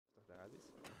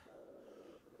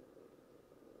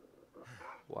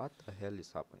What the hell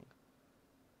is happening?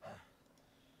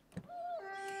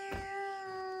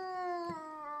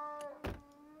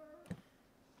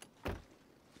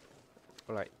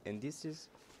 Alright, and this is...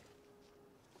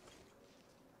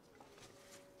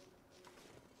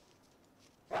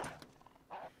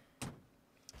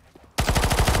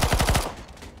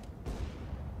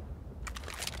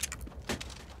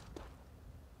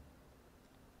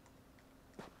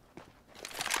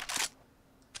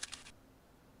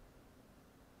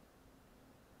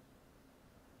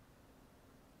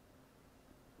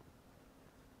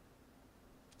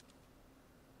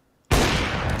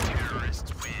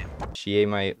 Și ei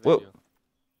mai... Whoa!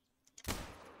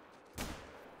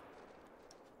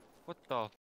 What the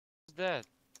f*** is that?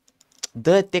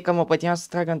 Dă-te că mă păteam să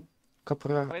tragă în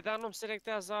căpura. Păi dar nu-mi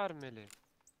selectează armele.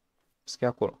 Scrie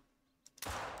acolo.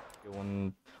 E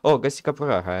un... Oh, găsi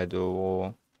căpura aia de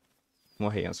o...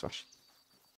 Morhei în sfârșit.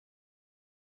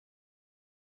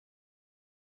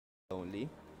 Only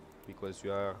because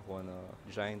you are on a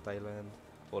giant island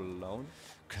all alone.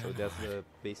 So that's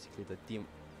basically the team.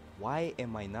 Why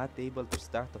am I not able to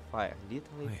start a fire?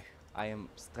 Literally, I am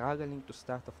struggling to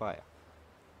start a fire.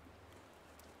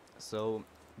 So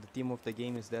the theme of the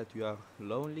game is that you are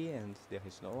lonely and there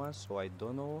is no one, so I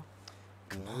don't know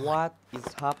what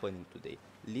is happening today.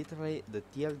 Literally, the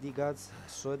TLD gods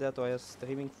saw that I was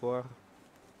streaming for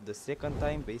the second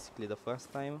time, basically the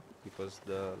first time, because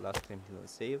the last stream didn't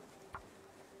save.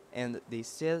 And they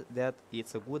said that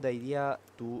it's a good idea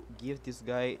to give this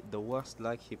guy the worst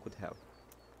luck he could have.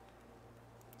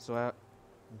 So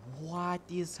what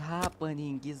is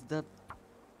happening is that...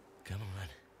 Come on.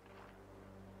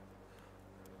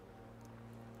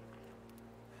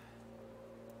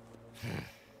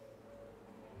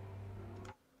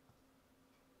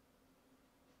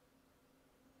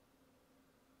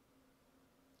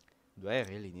 Do I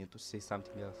really need to say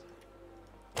something else?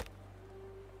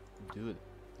 Dude,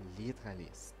 literally,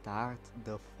 start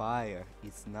the fire.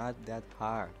 It's not that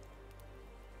hard.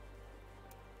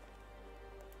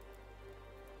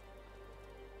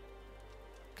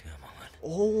 Come on.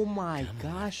 Oh my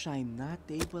gosh, I'm not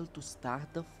able to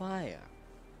start the fire.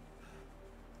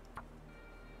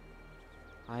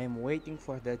 I'm waiting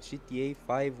for that GTA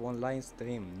 5 online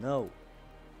stream. No.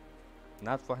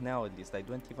 Not for now at least. I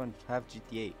don't even have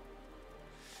GTA.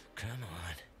 Come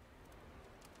on.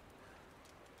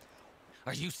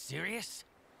 Are you serious?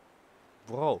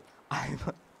 Bro,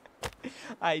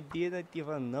 I didn't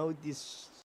even know this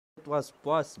shit was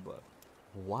possible.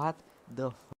 What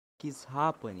the fuck is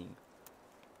happening?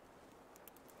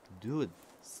 Dude,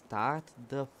 start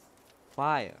the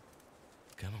fire.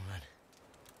 Come on.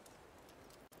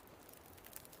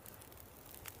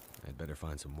 I'd better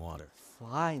find some water.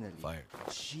 Finally. Fire.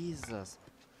 Jesus.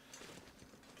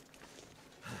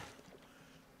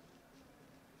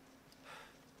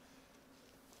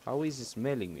 How is he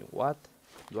smelling me? What?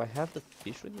 Do I have the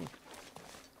fish with me?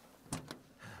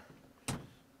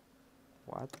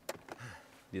 What?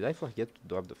 Did I forget to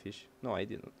drop the fish? No, I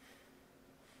didn't.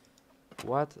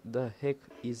 What the heck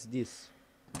is this?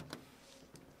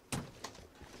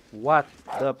 What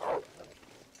the...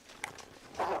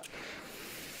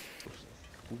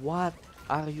 What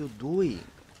are you doing?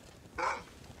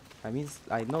 I mean,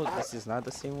 I know this is not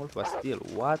the same wolf, but still,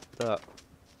 what the...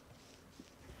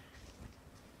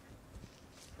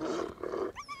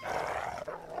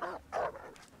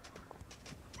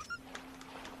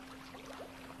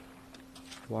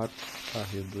 What are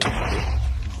you doing?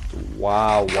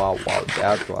 Wow, wow, wow,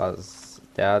 that was...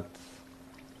 That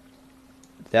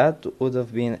would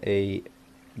have been a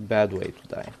bad way to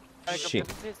die. Shit.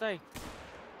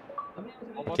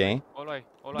 Ok.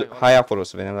 Hai acolo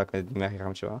să vedem dacă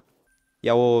mi-am ceva.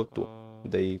 Ia-o tu,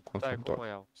 dă-i constructor. Cum o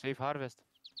iau? Safe harvest?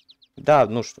 Da,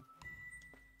 nu știu.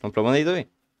 Îmi plămână-i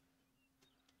doi?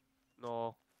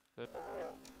 No.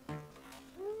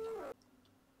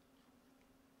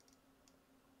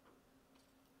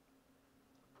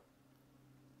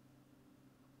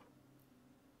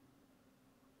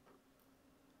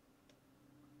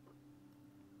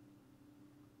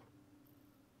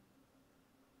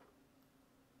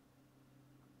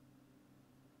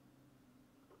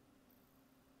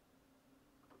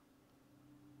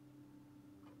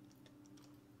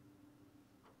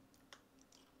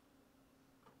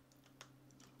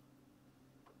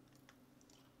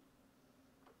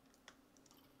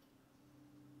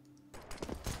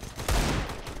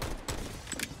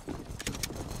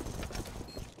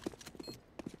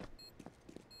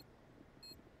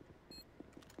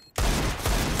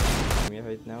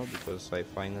 Right now because I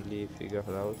finally figured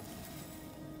out.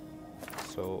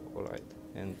 So alright,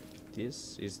 and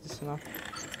this is this enough?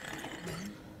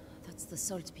 That It's the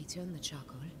saltpeter and the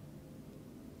charcoal.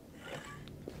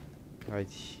 Right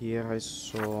here I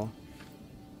saw...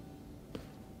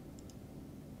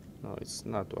 No, it's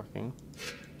not working.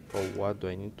 For what do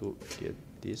I need to get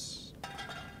this?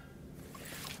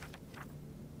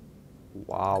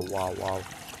 Wow, wow, wow.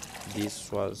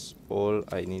 This was all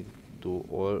I need to do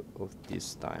all of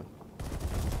this time.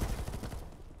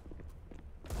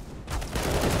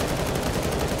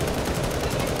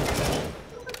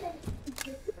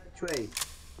 Way.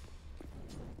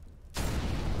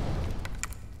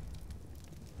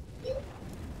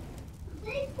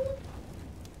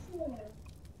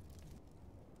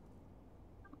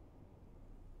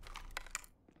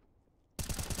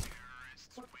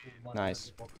 Nice.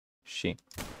 Și.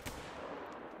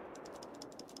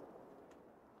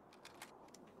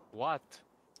 What?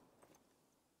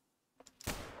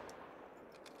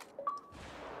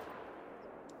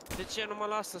 De ce nu mă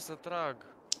lasă să trag?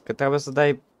 Că trebuie să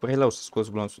dai reload să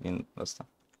scoți glonțul din ăsta.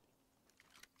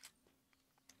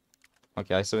 Ok,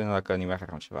 hai să vedem dacă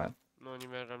nimerăm ceva. Nu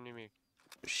nimeram nimic.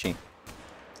 Și.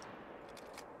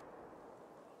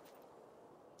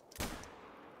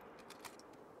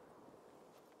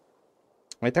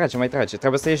 Mai trage, mai trage.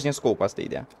 Trebuie să ieși din scop, asta e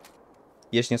ideea.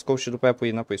 Ieși din scop și după aia pui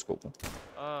înapoi scopul.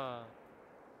 Ah,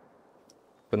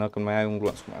 Până când mai ai un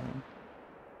glonț, cum ar fi.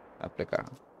 A pleca.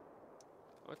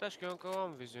 uitați că eu încă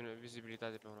am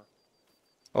vizibilitate pe una.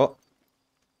 Oh!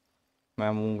 Mai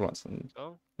am un glonț în Sau?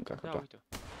 Da, încărcător. uite.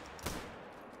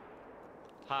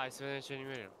 Hai să vedem ce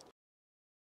nimerim.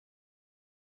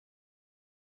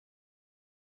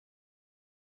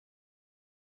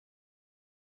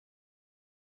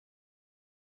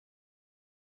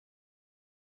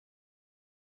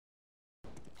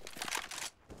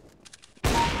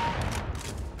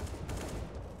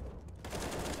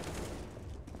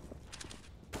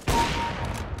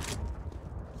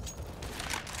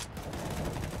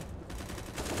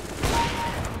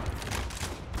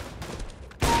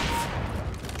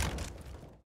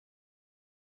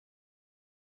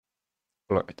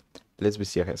 Alright, let's be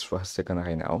serious for a second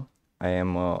right now. I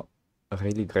am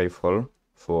really grateful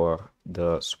for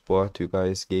the support you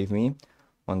guys gave me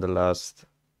on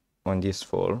this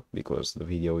fall, because the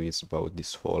video is about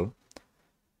this fall,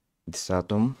 this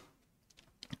autumn,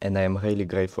 and I am really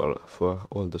grateful for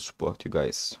all the support you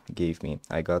guys gave me.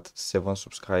 I got 7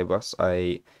 subscribers.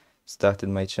 I started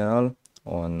my channel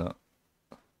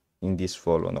in this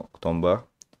fall on October.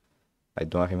 I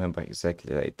don't remember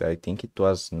exactly. I think it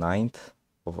was 9th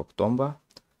of October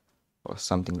or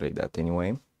something like that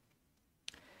anyway.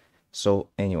 So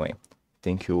anyway,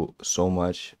 thank you so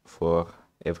much for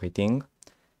everything,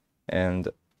 and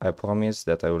I promise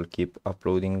that I will keep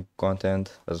uploading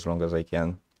content as long as I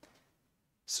can.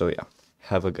 So yeah,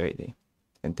 have a great day,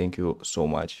 and thank you so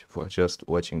much for just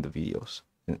watching the videos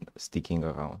and sticking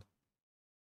around.